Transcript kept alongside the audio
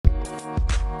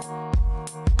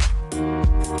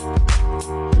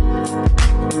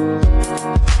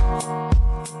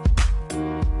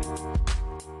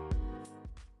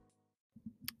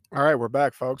right, we're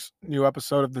back, folks. New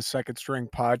episode of the Second String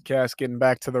Podcast, getting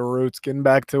back to the roots, getting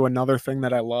back to another thing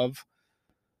that I love,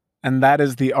 and that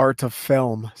is the art of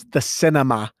film, the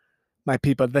cinema, my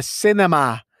people, the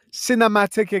cinema,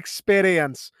 cinematic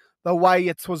experience, the way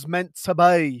it was meant to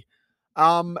be.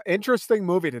 Interesting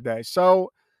movie today.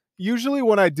 So, usually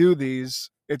when I do these,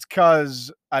 it's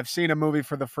because I've seen a movie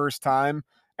for the first time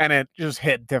and it just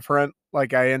hit different.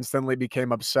 Like I instantly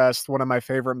became obsessed. One of my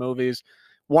favorite movies.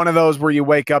 One of those where you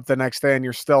wake up the next day and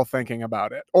you're still thinking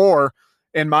about it. Or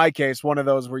in my case, one of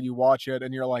those where you watch it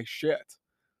and you're like, shit,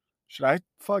 should I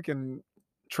fucking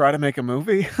try to make a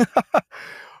movie?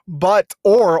 But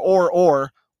or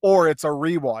it's a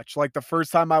rewatch. Like the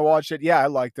first time I watched it, yeah, I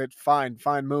liked it. Fine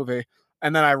movie.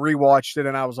 And then I rewatched it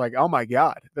and I was like, oh my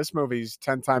God, this movie's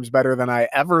 10 times better than I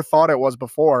ever thought it was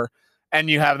before. And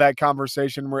you have that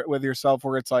conversation with yourself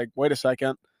where it's like, wait a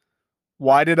second,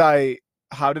 why did I,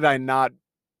 how did I not,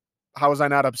 how was I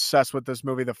not obsessed with this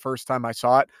movie the first time I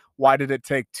saw it? Why did it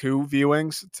take two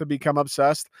viewings to become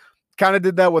obsessed? Kind of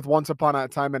did that with Once Upon a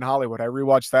Time in Hollywood. I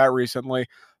rewatched that recently.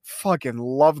 Fucking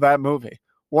love that movie.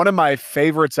 One of my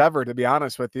favorites ever, to be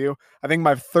honest with you. I think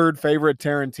my third favorite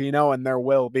Tarantino, and there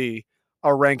will be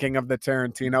a ranking of the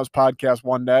Tarantino's podcast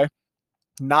one day.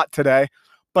 Not today,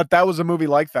 but that was a movie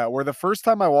like that where the first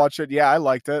time I watched it, yeah, I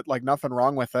liked it. Like nothing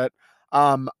wrong with it.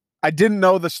 Um, I didn't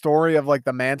know the story of like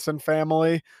the Manson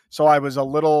family, so I was a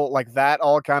little like that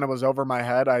all kind of was over my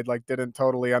head. I like didn't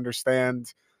totally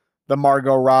understand the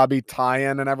Margot Robbie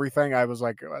tie-in and everything. I was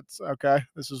like, that's okay.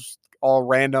 This is all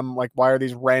random. Like, why are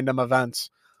these random events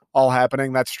all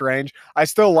happening? That's strange. I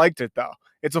still liked it though.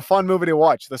 It's a fun movie to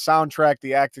watch. The soundtrack,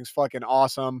 the acting's fucking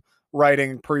awesome.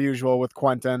 Writing per usual with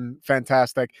Quentin,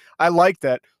 fantastic. I liked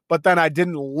it, but then I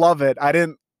didn't love it.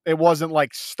 It wasn't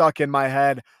like stuck in my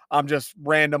head. I'm just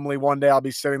randomly one day I'll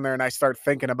be sitting there and I start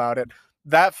thinking about it.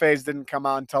 That phase didn't come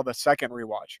on until the second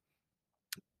rewatch.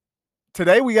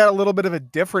 Today we got a little bit of a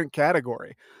different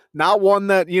category. Not one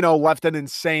that, left an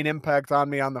insane impact on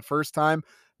me on the first time.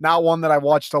 Not one that I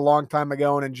watched a long time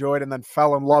ago and enjoyed and then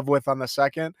fell in love with on the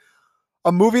second.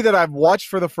 A movie that I've watched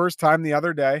for the first time the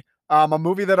other day. A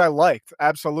movie that I liked.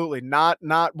 Absolutely. Not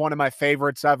one of my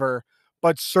favorites ever,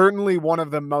 but certainly one of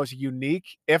the most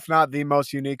unique, if not the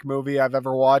most unique movie I've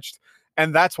ever watched.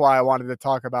 And that's why I wanted to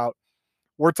talk about.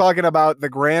 We're talking about The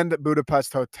Grand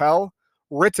Budapest Hotel,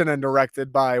 written and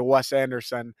directed by Wes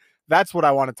Anderson. That's what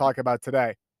I want to talk about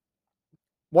today.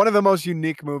 One of the most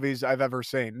unique movies I've ever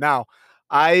seen. Now,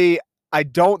 I I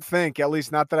don't think, at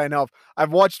least not that I know of,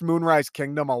 I've watched Moonrise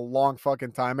Kingdom a long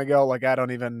fucking time ago. Like I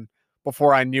don't even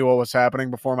before I knew what was happening,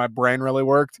 before my brain really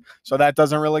worked. So that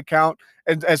doesn't really count.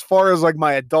 And as far as like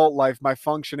my adult life, my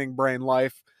functioning brain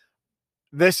life,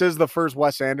 this is the first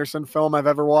Wes Anderson film I've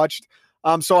ever watched.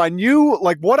 So I knew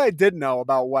like what I did know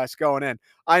about Wes going in.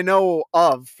 I know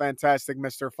of Fantastic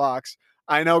Mr. Fox.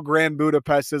 I know Grand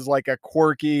Budapest is like a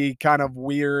quirky, kind of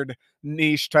weird,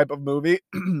 niche type of movie.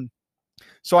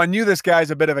 So I knew this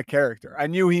guy's a bit of a character. I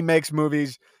knew he makes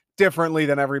movies differently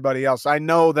than everybody else. I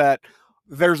know that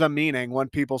there's a meaning when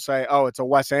people say, oh, it's a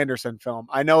Wes Anderson film.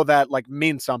 I know that like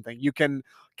means something. You can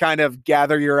kind of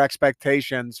gather your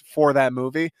expectations for that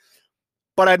movie,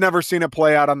 but I'd never seen it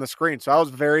play out on the screen. So I was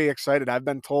very excited. I've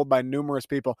been told by numerous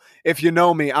people, if you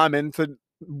know me, I'm into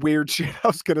weird shit. I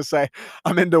was going to say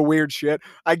I'm into weird shit.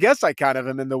 I guess I kind of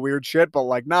am into weird shit, but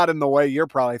like not in the way you're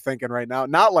probably thinking right now.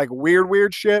 Not like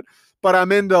weird shit, but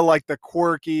I'm into like the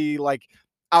quirky, like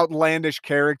outlandish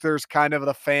characters, kind of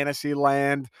the fantasy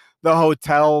land, the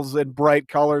hotels in bright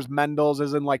colors. Mendel's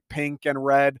is in like pink and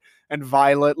red and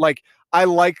violet. Like I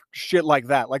like shit like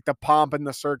that, like the pomp and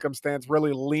the circumstance,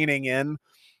 really leaning in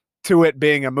to it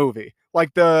being a movie.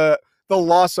 Like the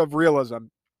loss of realism.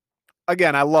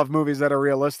 Again, I love movies that are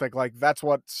realistic. Like that's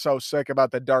what's so sick about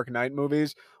the Dark Knight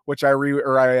movies, which I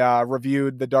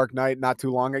reviewed The Dark Knight not too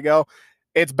long ago.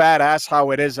 It's badass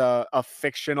how it is a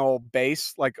fictional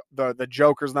base. Like the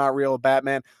Joker's not real,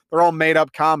 Batman. They're all made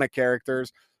up comic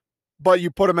characters, but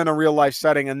you put them in a real life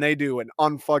setting and they do an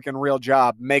unfucking real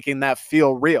job making that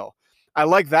feel real. I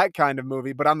like that kind of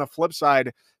movie, but on the flip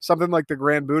side, something like The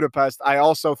Grand Budapest, I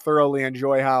also thoroughly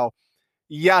enjoy how,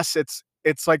 yes,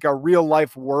 it's like a real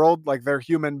life world, like they're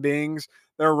human beings,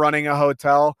 they're running a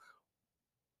hotel,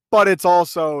 but it's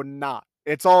also not.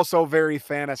 It's also very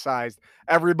fantasized.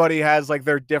 Everybody has like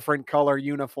their different color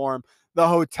uniform. The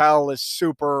hotel is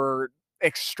super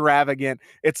extravagant.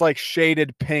 It's like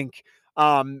shaded pink.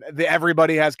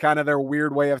 Everybody has kind of their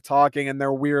weird way of talking and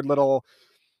their weird little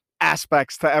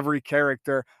aspects to every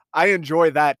character. I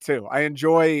enjoy that too. I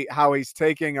enjoy how he's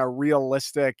taking a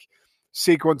realistic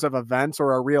sequence of events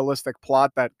or a realistic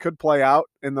plot that could play out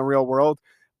in the real world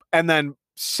and then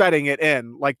setting it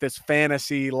in like this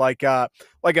fantasy, like a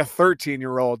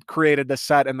 13-year-old created the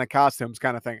set and the costumes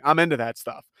kind of thing. I'm into that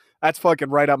stuff. That's fucking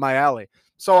right up my alley.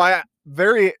 So I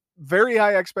very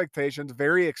high expectations,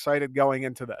 very excited going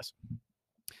into this.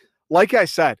 Like I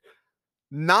said,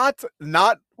 not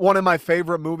one of my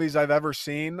favorite movies I've ever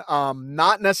seen.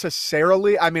 Not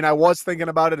necessarily. I mean, I was thinking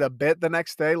about it a bit the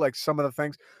next day, like some of the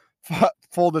things.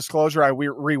 Full disclosure, I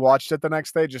rewatched it the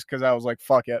next day just because I was like,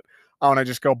 fuck it. I want to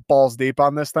just go balls deep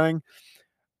on this thing.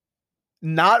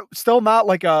 Still not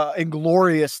like a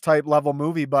Inglorious type level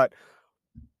movie, but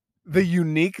the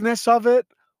uniqueness of it,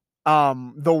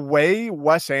 the way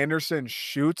Wes Anderson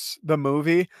shoots the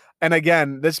movie, and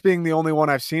again, this being the only one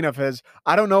I've seen of his,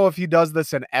 I don't know if he does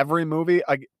this in every movie.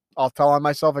 I'll tell on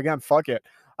myself again, fuck it.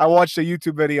 I watched a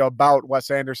YouTube video about Wes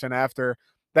Anderson after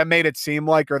that made it seem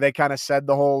like, or they kind of said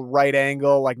the whole right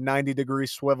angle, like 90-degree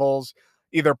swivels,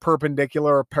 either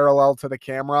perpendicular or parallel to the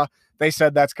camera. They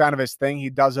said that's kind of his thing. He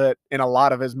does it in a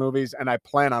lot of his movies, and I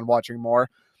plan on watching more.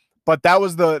 But that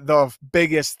was the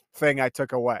biggest thing I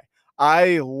took away.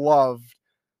 I loved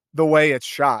the way it's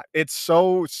shot. It's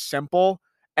so simple.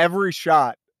 Every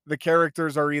shot, the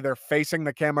characters are either facing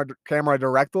the camera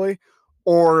directly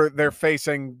or they're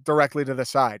facing directly to the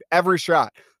side. Every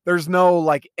shot. There's no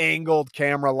like angled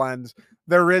camera lens.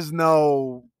 There is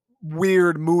no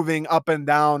weird moving up and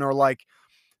down or like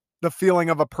the feeling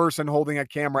of a person holding a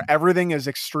camera. Everything is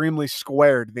extremely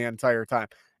squared the entire time.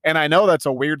 And I know that's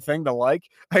a weird thing to like.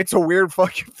 It's a weird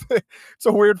fucking thing. It's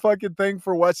a weird fucking thing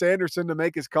for Wes Anderson to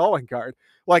make his calling card.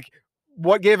 Like,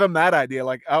 what gave him that idea?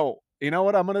 Like, oh, you know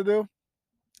what I'm gonna do?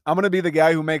 I'm gonna be the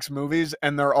guy who makes movies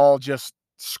and they're all just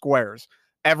squares.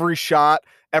 Every shot,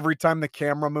 every time the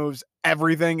camera moves,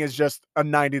 everything is just a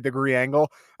 90-degree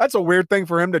angle. That's a weird thing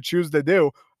for him to choose to do.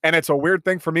 And it's a weird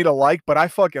thing for me to like, but I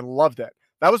fucking loved it.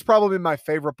 That was probably my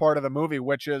favorite part of the movie,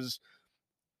 which is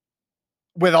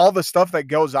with all the stuff that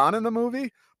goes on in the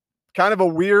movie, kind of a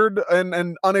weird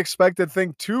and unexpected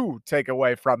thing to take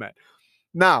away from it.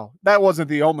 Now, that wasn't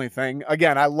the only thing.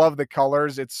 Again, I love the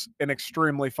colors. It's an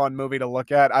extremely fun movie to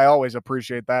look at. I always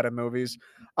appreciate that in movies.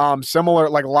 Similar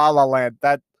like La La Land,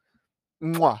 that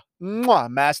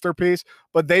masterpiece,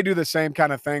 but they do the same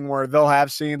kind of thing where they'll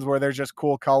have scenes where there's just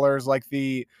cool colors, like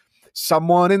the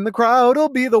someone in the crowd will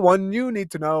be the one you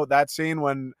need to know. That scene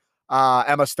when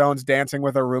Emma Stone's dancing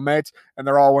with her roommates and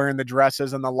they're all wearing the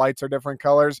dresses and the lights are different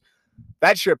colors.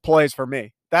 That shit plays for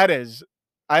me. That is,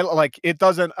 I like, it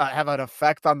doesn't have an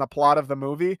effect on the plot of the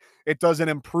movie. It doesn't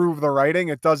improve the writing.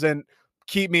 It doesn't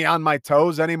keep me on my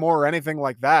toes anymore or anything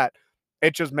like that.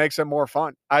 It just makes it more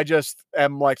fun. I just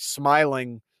am like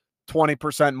smiling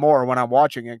 20% more when I'm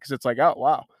watching it because it's like, oh,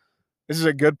 wow, this is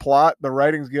a good plot. The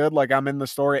writing's good. Like I'm in the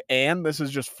story and this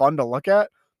is just fun to look at.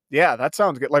 Yeah, that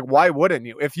sounds good. Like, why wouldn't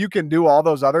you? If you can do all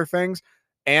those other things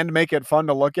and make it fun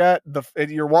to look at,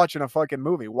 you're watching a fucking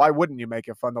movie. Why wouldn't you make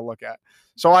it fun to look at?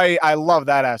 So I love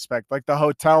that aspect. Like the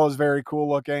hotel is very cool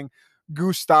looking.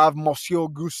 Monsieur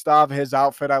Gustave, his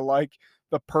outfit, I like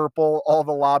the purple, all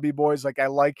the lobby boys. Like I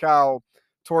like how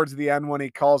towards the end when he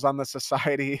calls on the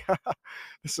society,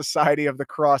 the Society of the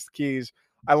Crossed Keys,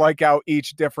 I like how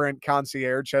each different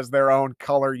concierge has their own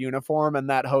color uniform, and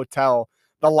that hotel,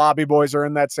 the lobby boys are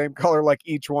in that same color, like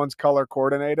each one's color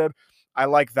coordinated. I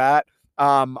like that.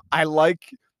 I like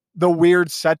the weird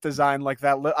set design, like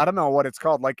that. I don't know what it's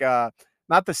called, like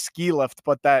not the ski lift,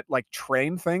 but that like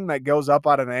train thing that goes up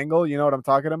at an angle. You know what I'm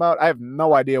talking about? I have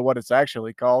no idea what it's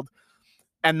actually called.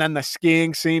 And then the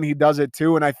skiing scene, he does it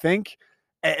too. And I think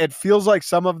it feels like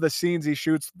some of the scenes he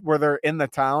shoots where they're in the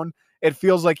town, it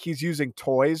feels like he's using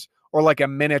toys or like a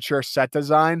miniature set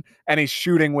design, and he's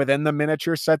shooting within the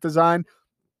miniature set design.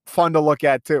 Fun to look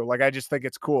at too. Like I just think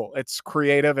it's cool. It's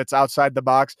creative. It's outside the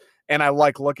box, and I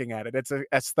like looking at it. It's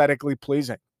aesthetically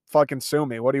pleasing. Fucking sue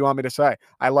me. What do you want me to say?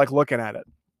 I like looking at it.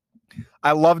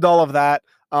 I loved all of that.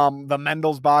 The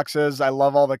Mendel's boxes. I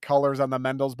love all the colors on the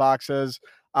Mendel's boxes.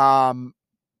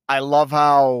 I love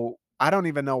how I don't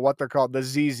even know what they're called. The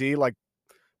ZZ, like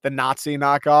the Nazi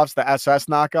knockoffs, the SS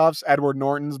knockoffs, Edward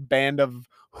Norton's band of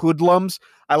hoodlums.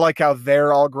 I like how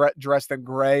they're all dressed in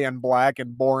gray and black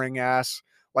and boring ass,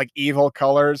 like evil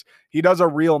colors. He does a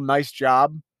real nice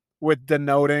job with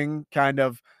denoting kind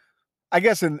of, I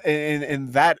guess in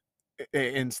that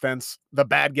instance, the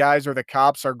bad guys or the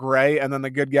cops are gray and then the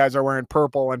good guys are wearing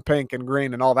purple and pink and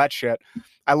green and all that shit.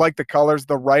 I like the colors.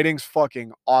 The writing's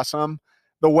fucking awesome.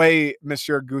 The way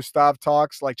Monsieur Gustave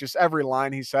talks, like just every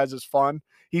line he says is fun.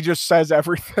 He just says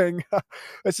everything.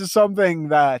 This is something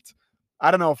that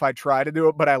I don't know if I try to do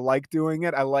it, but I like doing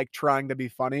it. I like trying to be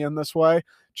funny in this way.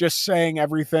 Just saying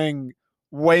everything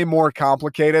way more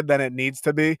complicated than it needs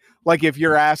to be. Like if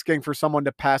you're asking for someone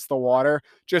to pass the water,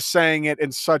 just saying it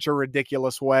in such a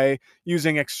ridiculous way,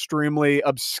 using extremely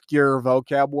obscure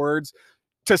vocab words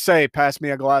to say pass me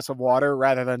a glass of water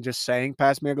rather than just saying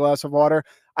pass me a glass of water.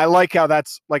 I like how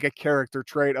that's like a character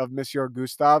trait of Monsieur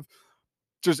Gustave.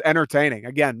 Just entertaining.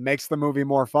 Again, makes the movie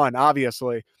more fun.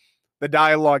 Obviously, the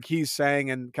dialogue he's saying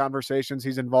and conversations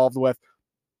he's involved with,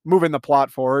 moving the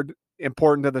plot forward,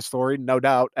 important to the story, no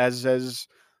doubt, as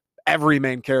every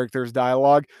main character's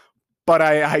dialogue. But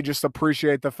I just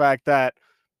appreciate the fact that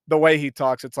the way he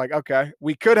talks, it's like, okay,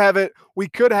 we could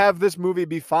have this movie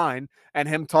be fine and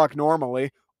him talk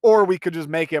normally, or we could just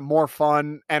make it more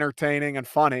fun, entertaining, and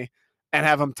funny and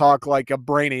have him talk like a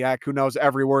brainiac who knows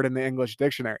every word in the English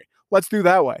dictionary. Let's do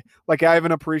that way. Like I have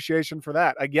an appreciation for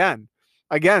that. Again,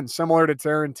 similar to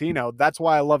Tarantino. That's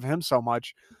why I love him so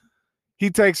much. He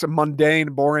takes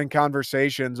mundane, boring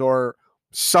conversations or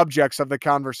subjects of the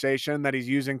conversation that he's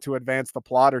using to advance the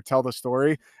plot or tell the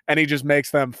story, and he just makes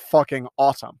them fucking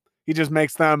awesome. He just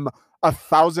makes them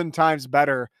 1,000 times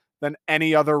better than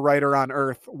any other writer on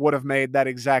earth would have made that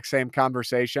exact same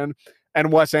conversation.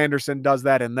 And Wes Anderson does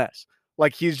that in this.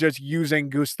 Like he's just using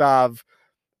Gustav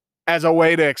as a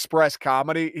way to express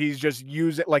comedy. He's just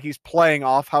using like he's playing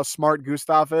off how smart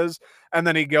Gustav is. And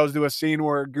then he goes to a scene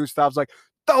where Gustav's like,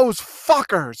 those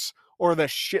fuckers, or the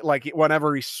shit, like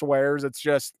whenever he swears, it's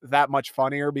just that much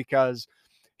funnier because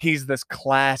he's this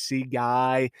classy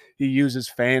guy. He uses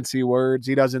fancy words.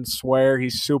 He doesn't swear.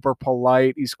 He's super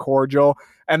polite. He's cordial.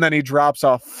 And then he drops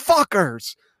a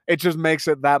fuckers. It just makes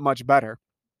it that much better.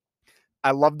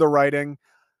 I love the writing.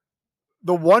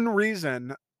 The one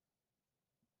reason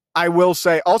I will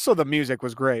say also the music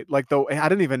was great. Like I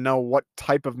didn't even know what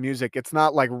type of music. It's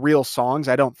not like real songs,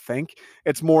 I don't think.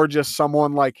 It's more just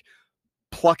someone like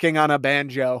plucking on a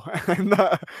banjo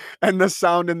and the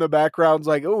sound in the background's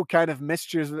like, oh, kind of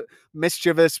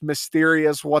mischievous,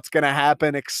 mysterious, what's gonna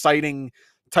happen, exciting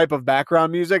type of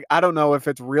background music. I don't know if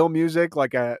it's real music,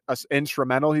 like a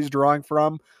instrumental he's drawing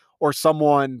from, or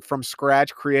someone from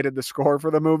scratch created the score for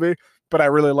the movie, but I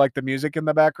really like the music in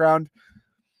the background.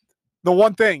 The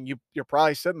one thing you're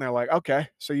probably sitting there like, okay,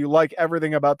 so you like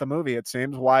everything about the movie, it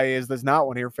seems. Why is this not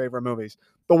one of your favorite movies?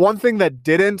 The one thing that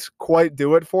didn't quite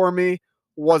do it for me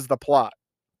was the plot.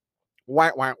 Wah,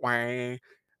 wah, wah.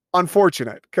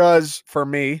 Unfortunate, because for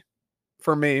me,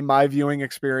 my viewing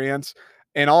experience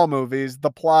in all movies,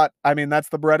 the plot, I mean, that's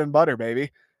the bread and butter,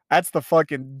 baby. That's the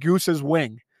fucking goose's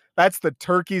wing. That's the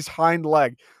turkey's hind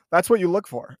leg. That's what you look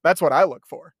for. That's what I look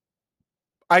for.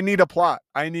 I need a plot.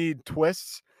 I need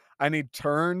twists. I need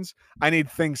turns. I need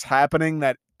things happening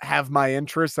that have my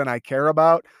interest and I care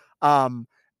about. And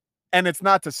it's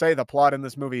not to say the plot in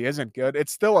this movie isn't good.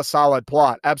 It's still a solid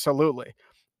plot. Absolutely.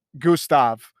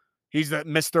 Gustav, he's the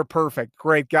Mr. Perfect,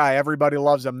 great guy. Everybody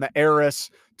loves him. The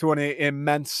heiress to an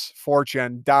immense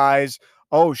fortune dies.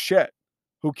 Oh shit.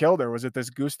 Who killed her? Was it this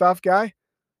Gustav guy?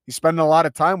 He's spending a lot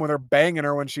of time with her, banging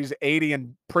her when she's 80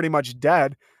 and pretty much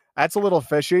dead. That's a little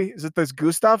fishy. Is it this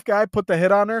Gustav guy put the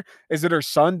hit on her? Is it her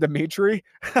son, Dimitri?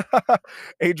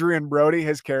 Adrian Brody,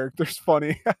 his character's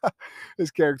funny.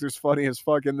 His character's funny as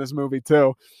fuck in this movie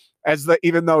too.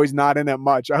 Even though he's not in it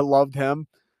much, I loved him.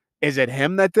 Is it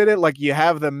him that did it? Like you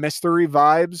have the mystery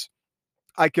vibes.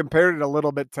 I compared it a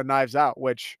little bit to Knives Out,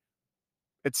 which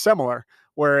it's similar,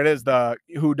 where it is the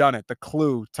whodunit, the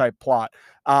clue type plot.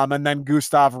 And then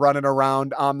Gustav running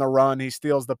around on the run. He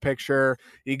steals the picture.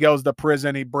 He goes to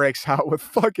prison. He breaks out with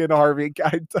fucking Harvey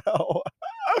Keitel.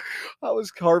 How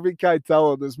was Harvey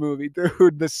Keitel in this movie,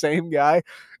 dude? The same guy?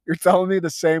 You're telling me the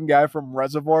same guy from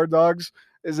Reservoir Dogs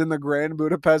is in the Grand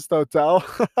Budapest Hotel?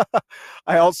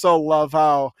 I also love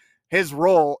how his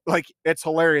role, like, it's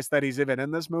hilarious that he's even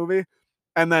in this movie.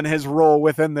 And then his role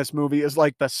within this movie is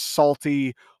like the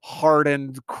salty,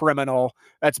 hardened criminal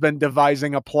that's been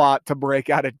devising a plot to break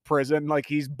out of prison. Like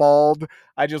he's bald.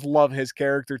 I just love his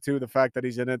character too. The fact that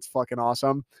he's in it's fucking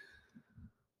awesome.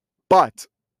 But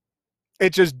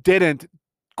it just didn't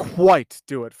quite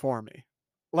do it for me.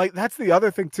 Like that's the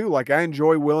other thing too. Like I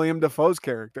enjoy William Dafoe's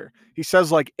character. He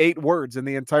says like 8 words in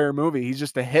the entire movie. He's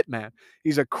just a hitman.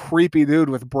 He's a creepy dude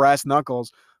with brass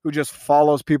knuckles who just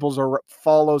follows people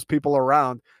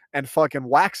around and fucking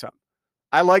whacks them.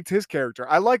 I liked his character.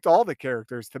 I liked all the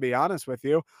characters, to be honest with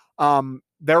you.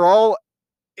 They're all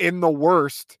in the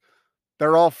worst.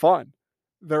 They're all fun.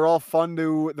 They're all fun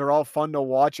to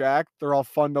watch act. They're all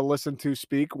fun to listen to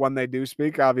speak when they do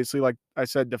speak. Obviously, like I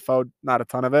said, Defoe, not a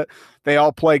ton of it. They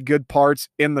all play good parts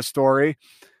in the story.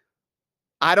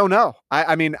 I don't know.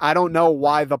 I mean, I don't know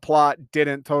why the plot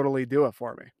didn't totally do it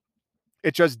for me.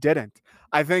 It just didn't.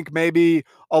 I think maybe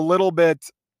a little bit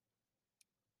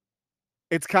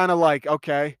it's kind of like,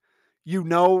 okay, you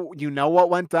know what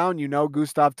went down. You know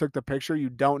Gustav took the picture. You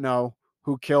don't know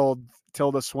who killed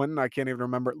Tilda Swinton. I can't even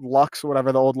remember Lux,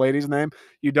 whatever the old lady's name.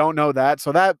 You don't know that.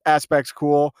 So that aspect's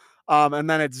cool. And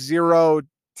then it's Zero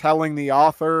telling the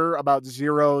author about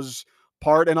Zero's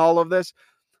part in all of this.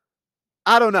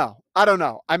 I don't know. I don't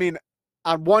know. I mean,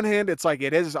 on one hand, it's like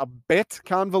it is a bit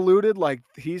convoluted. Like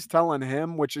he's telling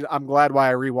him, which is I'm glad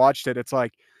why I rewatched it. It's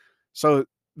like, so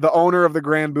the owner of the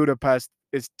Grand Budapest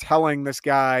is telling this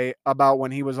guy about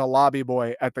when he was a lobby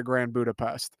boy at the Grand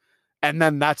Budapest. And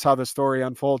then that's how the story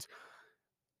unfolds.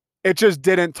 It just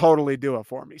didn't totally do it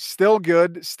for me. Still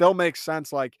good, still makes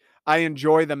sense. Like I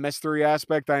enjoy the mystery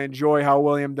aspect. I enjoy how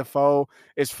William Dafoe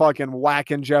is fucking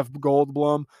whacking Jeff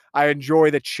Goldblum. I enjoy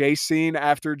the chase scene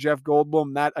after Jeff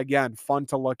Goldblum. That again, fun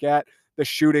to look at. The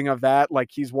shooting of that, like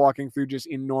he's walking through just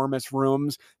enormous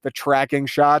rooms, the tracking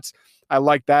shots. I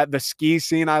like that. The ski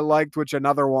scene I liked, which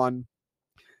another one,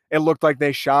 it looked like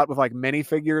they shot with like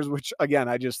minifigures, which again,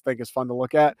 I just think is fun to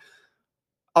look at.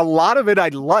 A lot of it I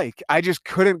like. I just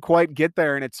couldn't quite get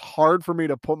there. And it's hard for me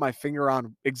to put my finger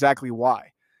on exactly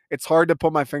why. It's hard to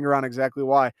put my finger on exactly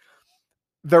why.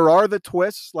 There are the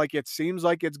twists. Like it seems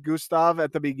like it's Gustav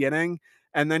at the beginning.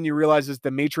 And then you realize this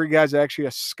Dimitri guy's actually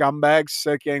a scumbag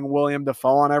sicking William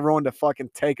Dafoe on everyone to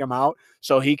fucking take him out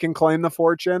so he can claim the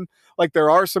fortune. Like there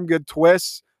are some good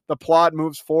twists. The plot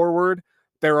moves forward.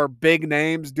 There are big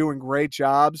names doing great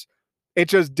jobs. It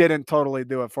just didn't totally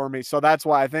do it for me. So that's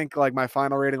why I think like my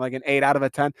final rating, like an 8 out of a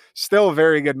 10. Still a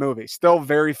very good movie. Still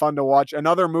very fun to watch.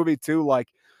 Another movie too, like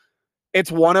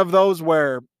it's one of those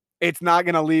where it's not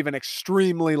going to leave an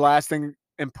extremely lasting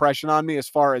impression on me as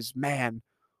far as, man,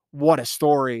 what a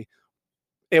story.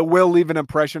 It will leave an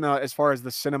impression as far as the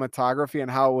cinematography and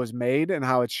how it was made and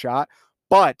how it's shot.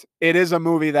 But it is a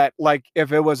movie that, like,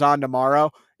 if it was on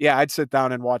tomorrow, yeah, I'd sit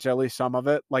down and watch at least some of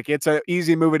it. Like, it's an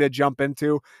easy movie to jump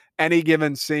into. Any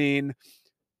given scene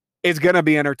is going to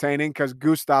be entertaining because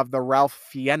Gustav, the Ralph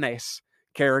Fiennes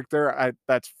character,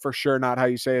 that's for sure not how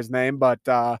you say his name, but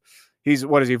he's,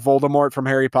 what is he, Voldemort from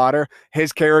Harry Potter.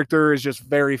 His character is just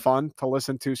very fun to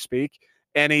listen to speak.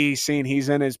 Any scene he's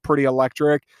in is pretty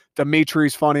electric.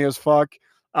 Dimitri's funny as fuck.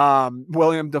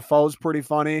 William Dafoe's pretty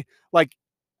funny. Like,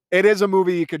 it is a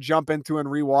movie you could jump into and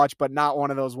rewatch, but not one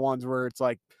of those ones where it's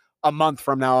like a month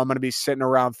from now I'm going to be sitting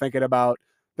around thinking about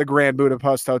the Grand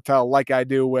Budapest Hotel like I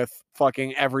do with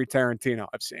fucking every Tarantino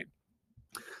I've seen.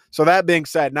 So that being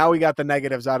said, now we got the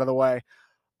negatives out of the way.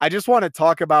 I just want to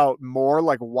talk about more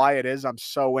like why it is I'm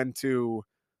so into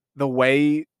the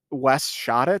way Wes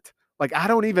shot it. Like I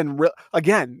don't even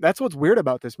again, that's what's weird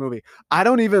about this movie. I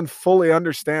don't even fully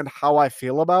understand how I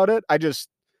feel about it. I just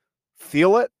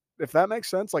feel it, if that makes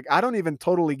sense. Like I don't even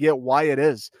totally get why it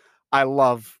is I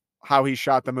love how he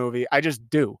shot the movie. I just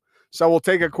do. So we'll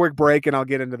take a quick break and I'll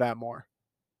get into that more.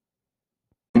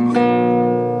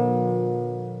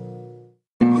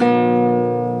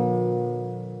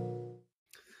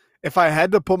 If I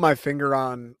had to put my finger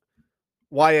on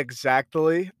why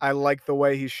exactly I like the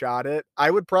way he shot it, I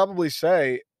would probably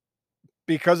say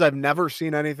because I've never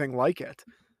seen anything like it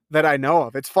that I know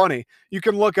of. It's funny. You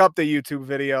can look up the YouTube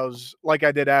videos like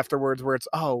I did afterwards where it's,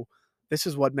 oh, this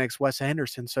is what makes Wes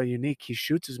Anderson so unique. He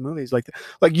shoots his movies like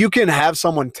you can have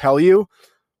someone tell you,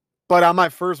 but on my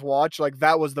first watch, like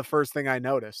that was the first thing I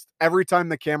noticed. Every time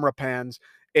the camera pans,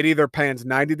 it either pans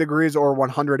 90 degrees or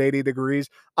 180 degrees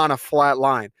on a flat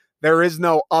line. There is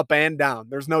no up and down.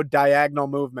 There's no diagonal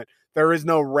movement. There is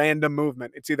no random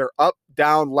movement. It's either up,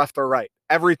 down, left, or right.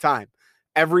 Every time.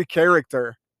 Every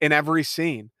character in every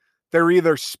scene, they're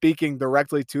either speaking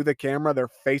directly to the camera, they're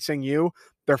facing you,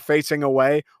 they're facing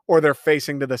away, or they're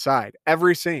facing to the side.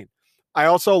 Every scene. I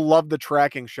also love the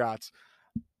tracking shots.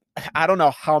 I don't know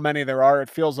how many there are. It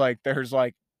feels like there's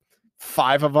like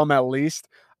 5 of them at least.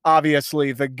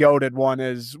 Obviously, the goated one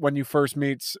is when you first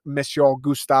meet Monsieur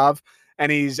Gustave,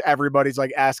 and everybody's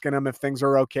like asking him if things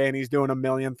are okay, and he's doing a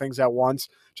million things at once,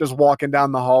 just walking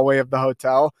down the hallway of the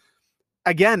hotel.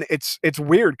 Again, it's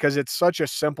weird because it's such a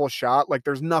simple shot. Like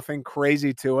there's nothing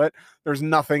crazy to it. There's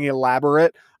nothing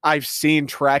elaborate. I've seen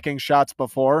tracking shots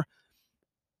before,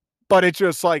 but it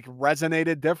just like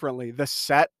resonated differently. The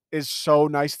set is so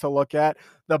nice to look at.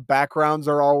 The backgrounds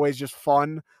are always just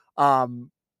fun. And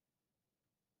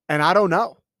I don't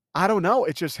know. I don't know.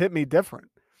 It just hit me different.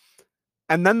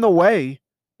 And then the way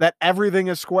that everything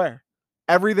is square.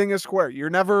 Everything is square. You're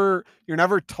never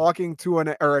talking to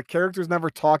a character's never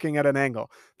talking at an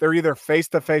angle. They're either face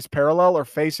to face parallel or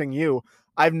facing you.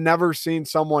 I've never seen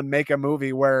someone make a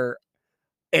movie where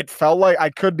it felt like,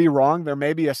 I could be wrong, there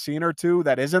may be a scene or two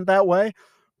that isn't that way,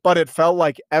 but it felt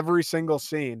like every single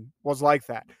scene was like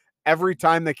that. every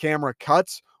time the camera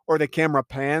cuts or the camera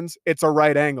pans, it's a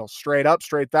right angle, straight up,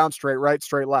 straight down, straight right,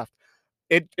 straight left.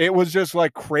 It was just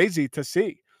like crazy to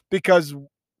see because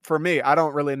for me, I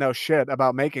don't really know shit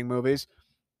about making movies.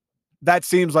 That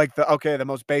seems like the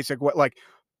most basic way, like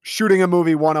shooting a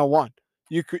movie 101.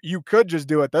 You could just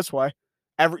do it this way.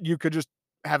 You could just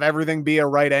have everything be a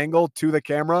right angle to the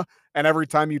camera, and every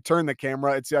time you turn the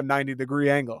camera, it's a 90-degree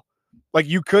angle. Like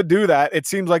you could do that. It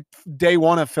seems like day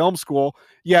one of film school,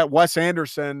 yet Wes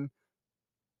Anderson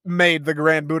made the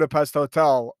Grand Budapest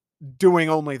Hotel doing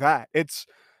only that. It's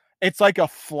like a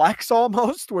flex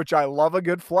almost, which I love a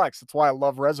good flex. That's why I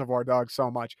love Reservoir Dogs so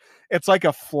much. It's like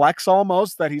a flex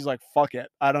almost that he's like, fuck it.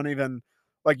 I don't even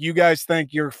like you guys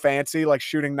think you're fancy, like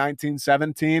shooting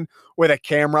 1917 with a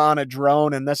camera on a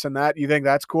drone and this and that. You think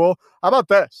that's cool? How about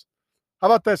this? How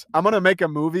about this? I'm going to make a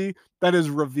movie that is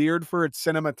revered for its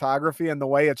cinematography and the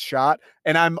way it's shot,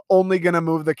 and I'm only going to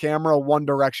move the camera one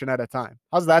direction at a time.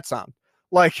 How's that sound?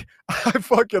 Like, I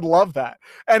fucking love that.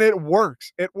 And it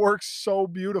works. It works so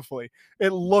beautifully.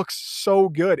 It looks so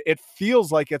good. It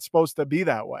feels like it's supposed to be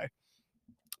that way.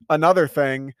 Another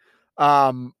thing,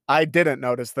 I didn't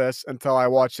notice this until I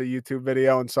watched a YouTube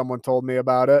video and someone told me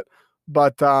about it.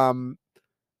 But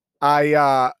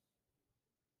I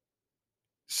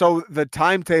so the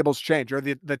timetables change, or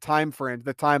the time frames,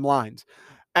 the timelines.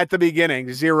 At the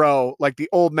beginning, Zero, like the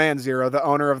old man Zero, the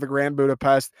owner of the Grand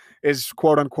Budapest, is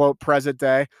quote unquote present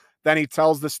day. Then he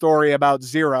tells the story about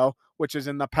Zero, which is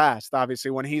in the past, obviously,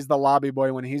 when he's the lobby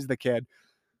boy, when he's the kid.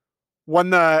 When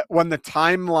the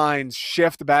timelines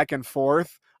shift back and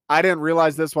forth, I didn't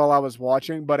realize this while I was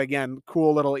watching, but again,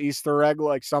 cool little Easter egg,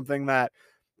 like something that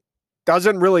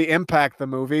doesn't really impact the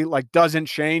movie, like doesn't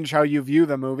change how you view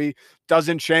the movie,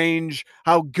 doesn't change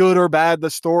how good or bad the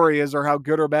story is or how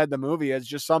good or bad the movie is.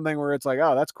 Just something where it's like,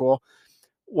 oh, that's cool.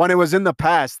 When it was in the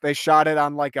past, they shot it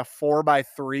on like a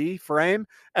 4:3 frame.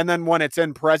 And then when it's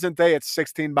in present day, it's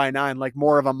 16:9, like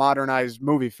more of a modernized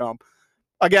movie film.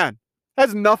 Again,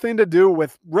 has nothing to do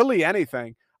with really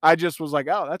anything. I just was like,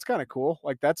 oh, that's kind of cool.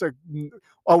 Like that's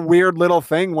a weird little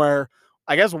thing where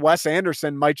I guess Wes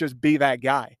Anderson might just be that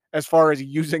guy as far as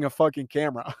using a fucking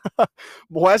camera.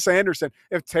 Wes Anderson,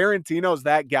 if Tarantino's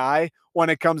that guy when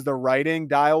it comes to writing,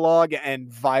 dialogue,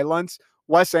 and violence,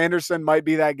 Wes Anderson might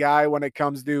be that guy when it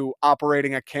comes to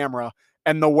operating a camera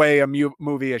and the way a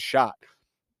movie is shot.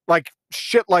 Like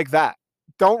shit like that.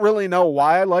 Don't really know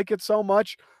why I like it so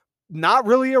much. Not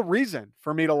really a reason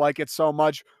for me to like it so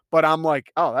much, but I'm like,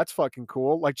 oh, that's fucking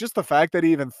cool. Like just the fact that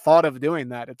he even thought of doing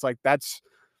that. It's like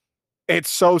it's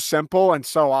so simple and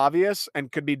so obvious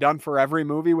and could be done for every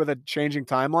movie with a changing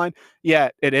timeline.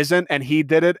 Yet it isn't, and he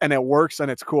did it and it works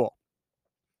and it's cool.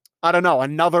 I don't know,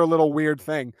 another little weird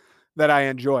thing that I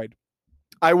enjoyed.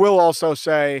 I will also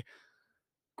say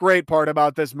great part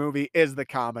about this movie is the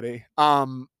comedy.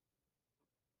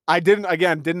 I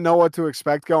didn't know what to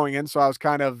expect going in, so I was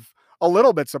kind of a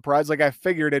little bit surprised. Like I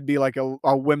figured it'd be like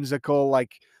a whimsical,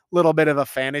 like little bit of a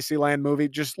Fantasyland movie.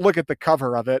 Just look at the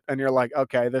cover of it, and you're like,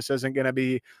 okay, this isn't gonna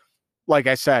be, like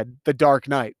I said, The Dark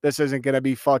Knight. This isn't gonna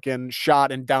be fucking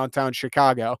shot in downtown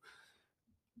Chicago.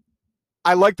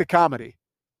 I like the comedy.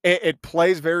 It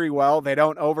plays very well. They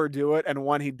don't overdo it, and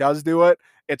when he does do it,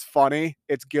 it's funny.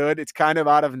 It's good. It's kind of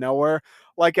out of nowhere.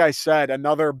 Like I said,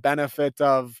 another benefit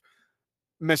of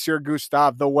Monsieur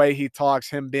Gustave, the way he talks,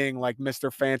 him being like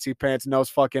Mr. Fancy Pants, knows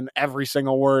fucking every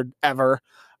single word ever.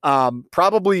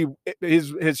 Probably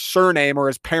his surname or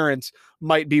his parents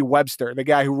might be Webster, the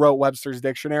guy who wrote Webster's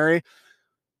dictionary.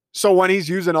 So when he's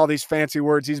using all these fancy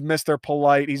words, he's Mr.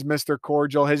 Polite, he's Mr.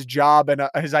 Cordial. His job and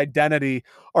his identity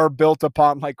are built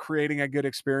upon like creating a good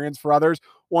experience for others.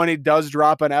 When he does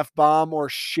drop an F bomb or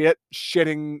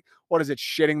shitting, what is it,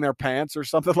 shitting their pants or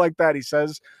something like that, he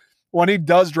says, when he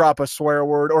does drop a swear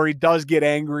word or he does get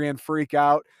angry and freak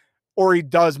out or he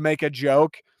does make a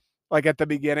joke, like at the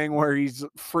beginning where he's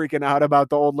freaking out about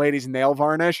the old lady's nail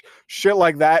varnish, shit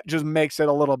like that just makes it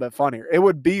a little bit funnier. It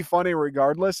would be funny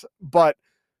regardless, but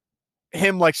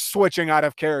him like switching out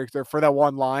of character for that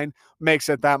one line makes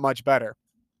it that much better.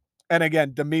 And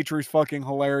again, Dimitri's fucking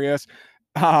hilarious.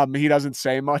 He doesn't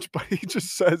say much, but he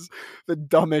just says the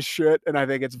dumbest shit, and I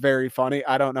think it's very funny.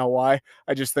 I don't know why.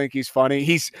 I just think he's funny.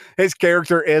 His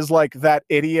character is like that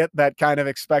idiot that kind of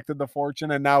expected the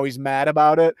fortune, and now he's mad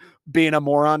about it, being a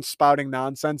moron, spouting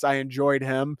nonsense. I enjoyed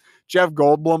him. Jeff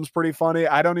Goldblum's pretty funny.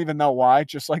 I don't even know why,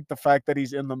 just like the fact that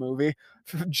he's in the movie.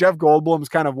 Jeff Goldblum's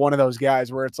kind of one of those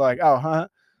guys where it's like, oh, huh?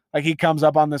 Like he comes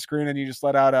up on the screen and you just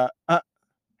let out a,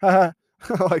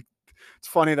 like, it's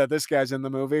funny that this guy's in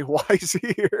the movie. Why is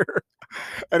he here?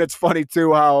 And it's funny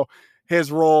too how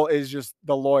his role is just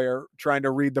the lawyer trying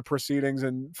to read the proceedings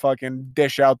and fucking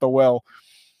dish out the will.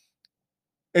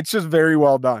 It's just very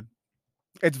well done.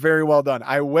 It's very well done.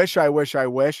 I wish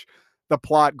the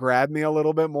plot grabbed me a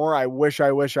little bit more. I wish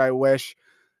there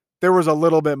was a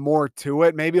little bit more to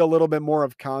it, maybe a little bit more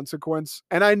of consequence.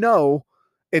 And I know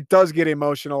it does get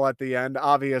emotional at the end,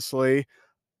 obviously.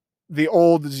 The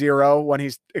old Zero, when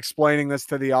he's explaining this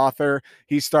to the author,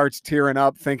 he starts tearing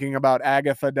up thinking about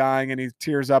Agatha dying, and he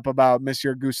tears up about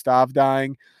Monsieur Gustave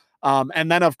dying. And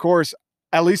then, of course,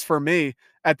 at least for me,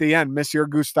 at the end, Monsieur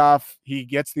Gustave, he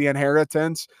gets the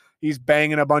inheritance. He's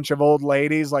banging a bunch of old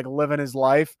ladies, like living his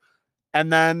life.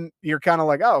 And then you're kind of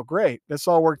like, oh, great. This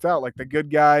all worked out. Like the good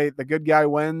guy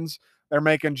wins. They're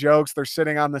making jokes. They're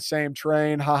sitting on the same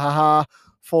train. Ha ha ha.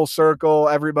 Full circle.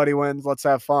 Everybody wins. Let's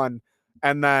have fun.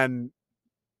 And then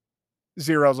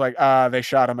Zero's like, they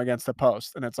shot him against the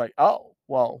post. And it's like, oh,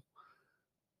 whoa.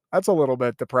 That's a little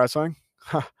bit depressing.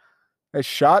 They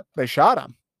shot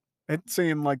him. It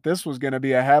seemed like this was going to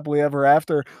be a happily ever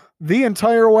after the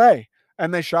entire way.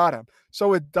 And they shot him.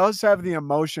 So it does have the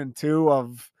emotion too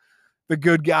of the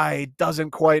good guy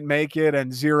doesn't quite make it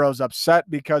and Zero's upset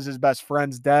because his best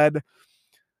friend's dead.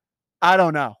 I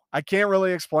don't know. I can't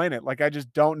really explain it. Like, I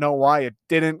just don't know why it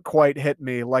didn't quite hit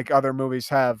me like other movies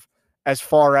have as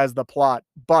far as the plot,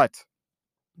 but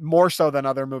more so than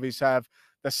other movies have,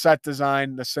 the set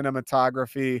design, the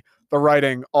cinematography, the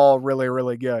writing, all really,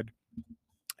 really good.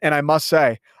 And I must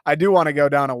say, I do want to go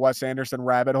down a Wes Anderson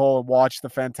rabbit hole and watch The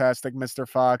Fantastic Mr.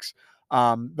 Fox,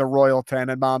 The Royal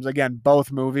Tenenbaums. Again,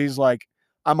 both movies, like,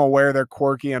 I'm aware they're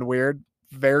quirky and weird.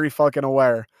 Very fucking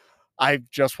aware. I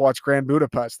just watched Grand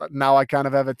Budapest. Now I kind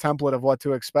of have a template of what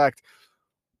to expect.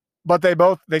 But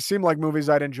they seem like movies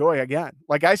I'd enjoy again.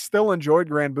 Like, I still enjoyed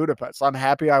Grand Budapest. I'm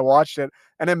happy I watched it,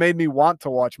 and it made me want to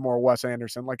watch more Wes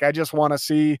Anderson. Like, I just want to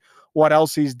see what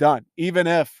else he's done. Even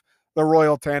if The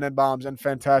Royal Tenenbaums and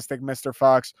Fantastic Mr.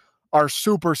 Fox are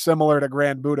super similar to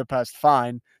Grand Budapest,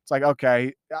 fine. It's like,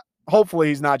 okay, hopefully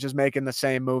he's not just making the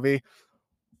same movie.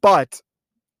 But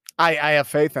I have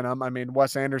faith in him. I mean,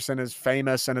 Wes Anderson is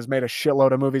famous and has made a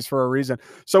shitload of movies for a reason.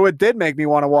 So it did make me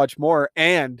want to watch more.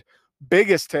 And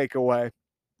biggest takeaway,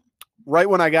 right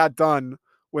when I got done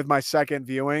with my second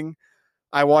viewing,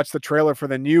 I watched the trailer for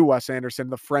the new Wes Anderson,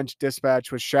 The French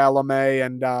Dispatch, with Chalamet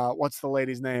and what's the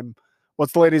lady's name?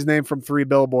 What's the lady's name from Three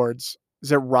Billboards?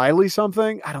 Is it Riley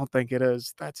something? I don't think it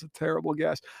is. That's a terrible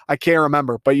guess. I can't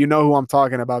remember, but you know who I'm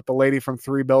talking about. The lady from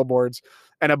Three Billboards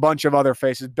and a bunch of other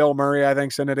faces. Bill Murray, I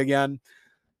think's in it again.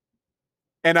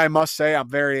 And I must say, I'm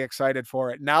very excited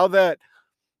for it. Now that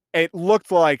it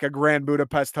looked like a Grand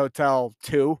Budapest Hotel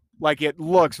 2, like it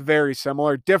looks very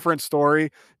similar, different story,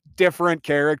 different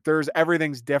characters,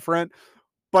 everything's different.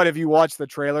 But if you watch the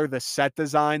trailer, the set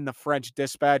design, the French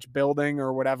Dispatch building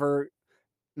or whatever,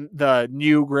 the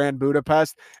new Grand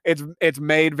Budapest, it's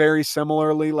made very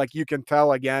similarly. Like, you can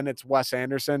tell, again, it's Wes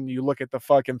Anderson. You look at the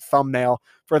fucking thumbnail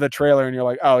for the trailer and you're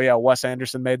like, oh yeah, Wes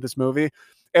Anderson made this movie.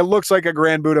 It looks like a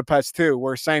Grand Budapest 2,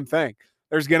 where same thing.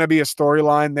 There's going to be a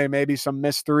storyline. There may be some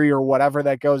mystery or whatever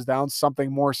that goes down,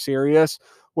 something more serious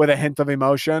with a hint of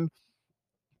emotion.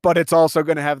 But it's also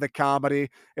going to have the comedy.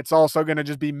 It's also going to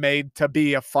just be made to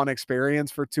be a fun experience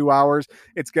for 2 hours.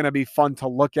 It's going to be fun to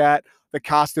look at. The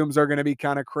costumes are going to be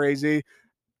kind of crazy.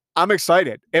 I'm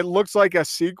excited. It looks like a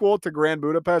sequel to Grand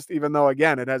Budapest, even though,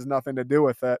 again, it has nothing to do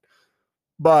with it.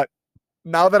 But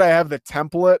now that I have the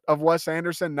template of Wes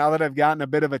Anderson, now that I've gotten a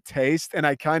bit of a taste and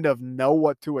I kind of know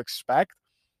what to expect,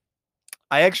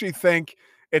 I actually think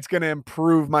it's going to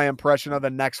improve my impression of the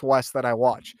next Wes that I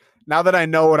watch. Now that I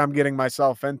know what I'm getting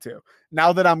myself into,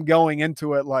 now that I'm going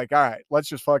into it like, all right, let's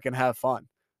just fucking have fun.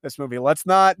 This movie, let's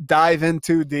not dive in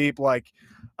too deep. Like,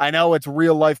 I know it's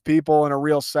real life people in a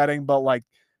real setting, but like,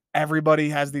 everybody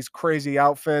has these crazy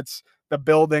outfits. The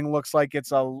building looks like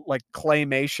it's a like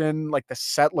claymation, like the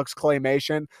set looks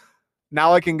claymation.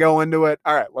 Now I can go into it.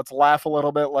 All right, let's laugh a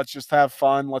little bit. Let's just have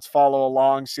fun. Let's follow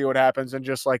along, see what happens, and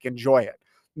just like enjoy it.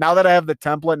 Now that I have the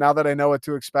template, now that I know what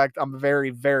to expect, I'm very,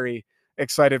 very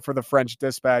excited for The French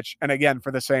Dispatch. And again,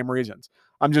 for the same reasons.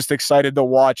 I'm just excited to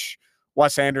watch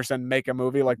Wes Anderson make a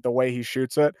movie, like the way he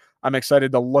shoots it. I'm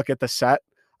excited to look at the set.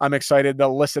 I'm excited to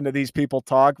listen to these people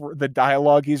talk, the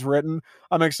dialogue he's written.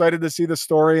 I'm excited to see the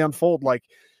story unfold. Like,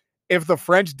 if The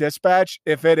French Dispatch,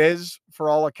 if it is, for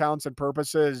all accounts and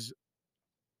purposes,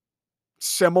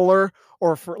 similar,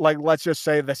 or for, like, let's just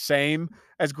say the same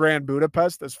as Grand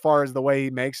Budapest as far as the way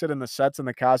he makes it and the sets and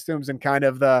the costumes and kind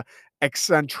of the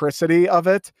eccentricity of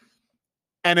it,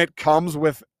 and it comes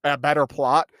with a better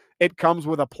plot, it comes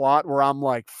with a plot where I'm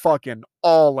like fucking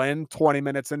all in 20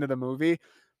 minutes into the movie,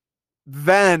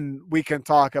 then we can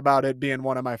talk about it being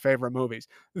one of my favorite movies.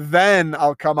 Then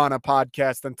I'll come on a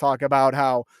podcast and talk about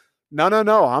how, no,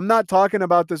 I'm not talking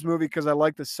about this movie because I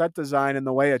like the set design and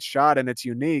the way it's shot and it's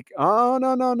unique. Oh,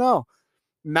 no.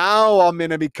 Now I'm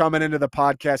going to be coming into the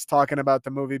podcast talking about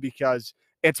the movie because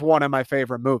it's one of my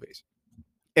favorite movies.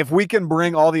 If we can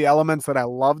bring all the elements that I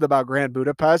loved about Grand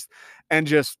Budapest and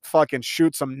just fucking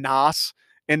shoot some nos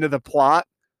into the plot,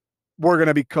 we're going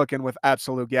to be cooking with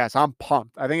absolute gas. I'm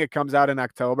pumped. I think it comes out in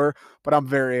October, but I'm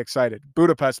very excited.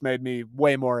 Budapest made me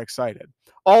way more excited.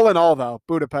 All in all, though,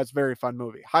 Budapest, very fun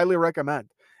movie. Highly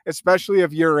recommend, especially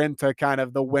if you're into kind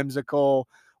of the whimsical,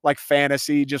 like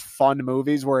fantasy, just fun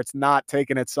movies where it's not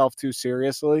taking itself too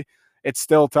seriously. It's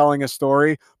still telling a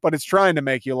story, but it's trying to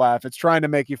make you laugh. It's trying to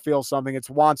make you feel something. It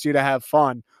wants you to have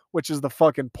fun, which is the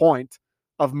fucking point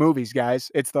of movies,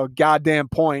 guys. It's the goddamn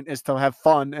point is to have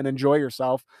fun and enjoy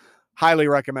yourself. Highly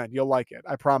recommend. You'll like it.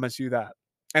 I promise you that.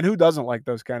 And who doesn't like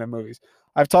those kind of movies?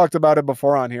 I've talked about it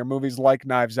before on here. Movies like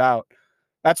Knives Out.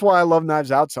 That's why I love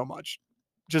Knives Out so much.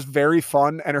 Just very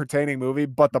fun, entertaining movie,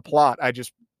 but the plot, I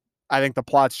think the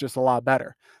plot's just a lot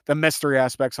better. The mystery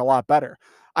aspect's a lot better.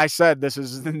 I said this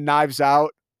is Knives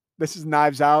Out. This is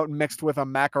Knives Out mixed with a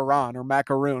macaron or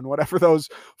macaroon, whatever those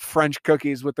French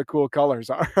cookies with the cool colors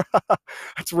are.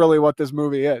 That's really what this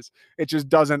movie is. It just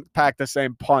doesn't pack the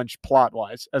same punch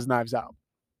plot-wise as Knives Out.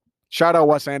 Shout out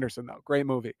Wes Anderson, though. Great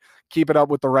movie. Keep it up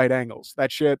with the right angles.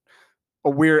 That shit, a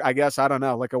weird, I guess, I don't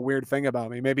know, like a weird thing about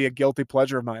me. Maybe a guilty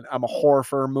pleasure of mine. I'm a whore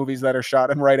for movies that are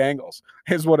shot in right angles.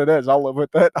 Is what it is. I'll live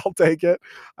with it. I'll take it.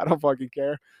 I don't fucking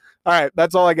care. All right,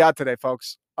 that's all I got today,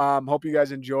 folks. Hope you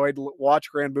guys enjoyed. Watch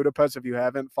Grand Budapest if you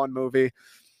haven't. Fun movie.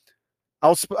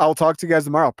 I'll talk to you guys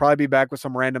tomorrow. I'll probably be back with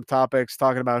some random topics,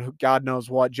 talking about God knows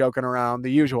what, joking around,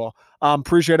 the usual.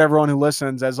 Appreciate everyone who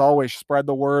listens. As always, spread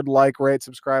the word, like, rate,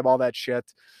 subscribe, all that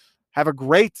shit. Have a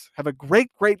great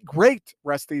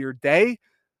rest of your day.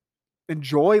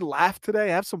 Enjoy, laugh today,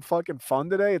 have some fucking fun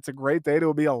today. It's a great day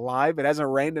to be alive. It hasn't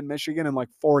rained in Michigan in like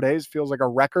 4 days. Feels like a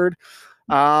record.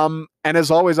 And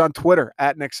as always on Twitter,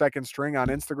 at Nick Second String, on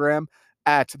Instagram,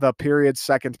 at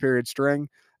 @2nd_string,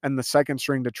 and the Second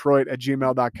String Detroit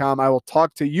 @gmail.com. I will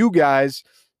talk to you guys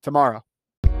tomorrow.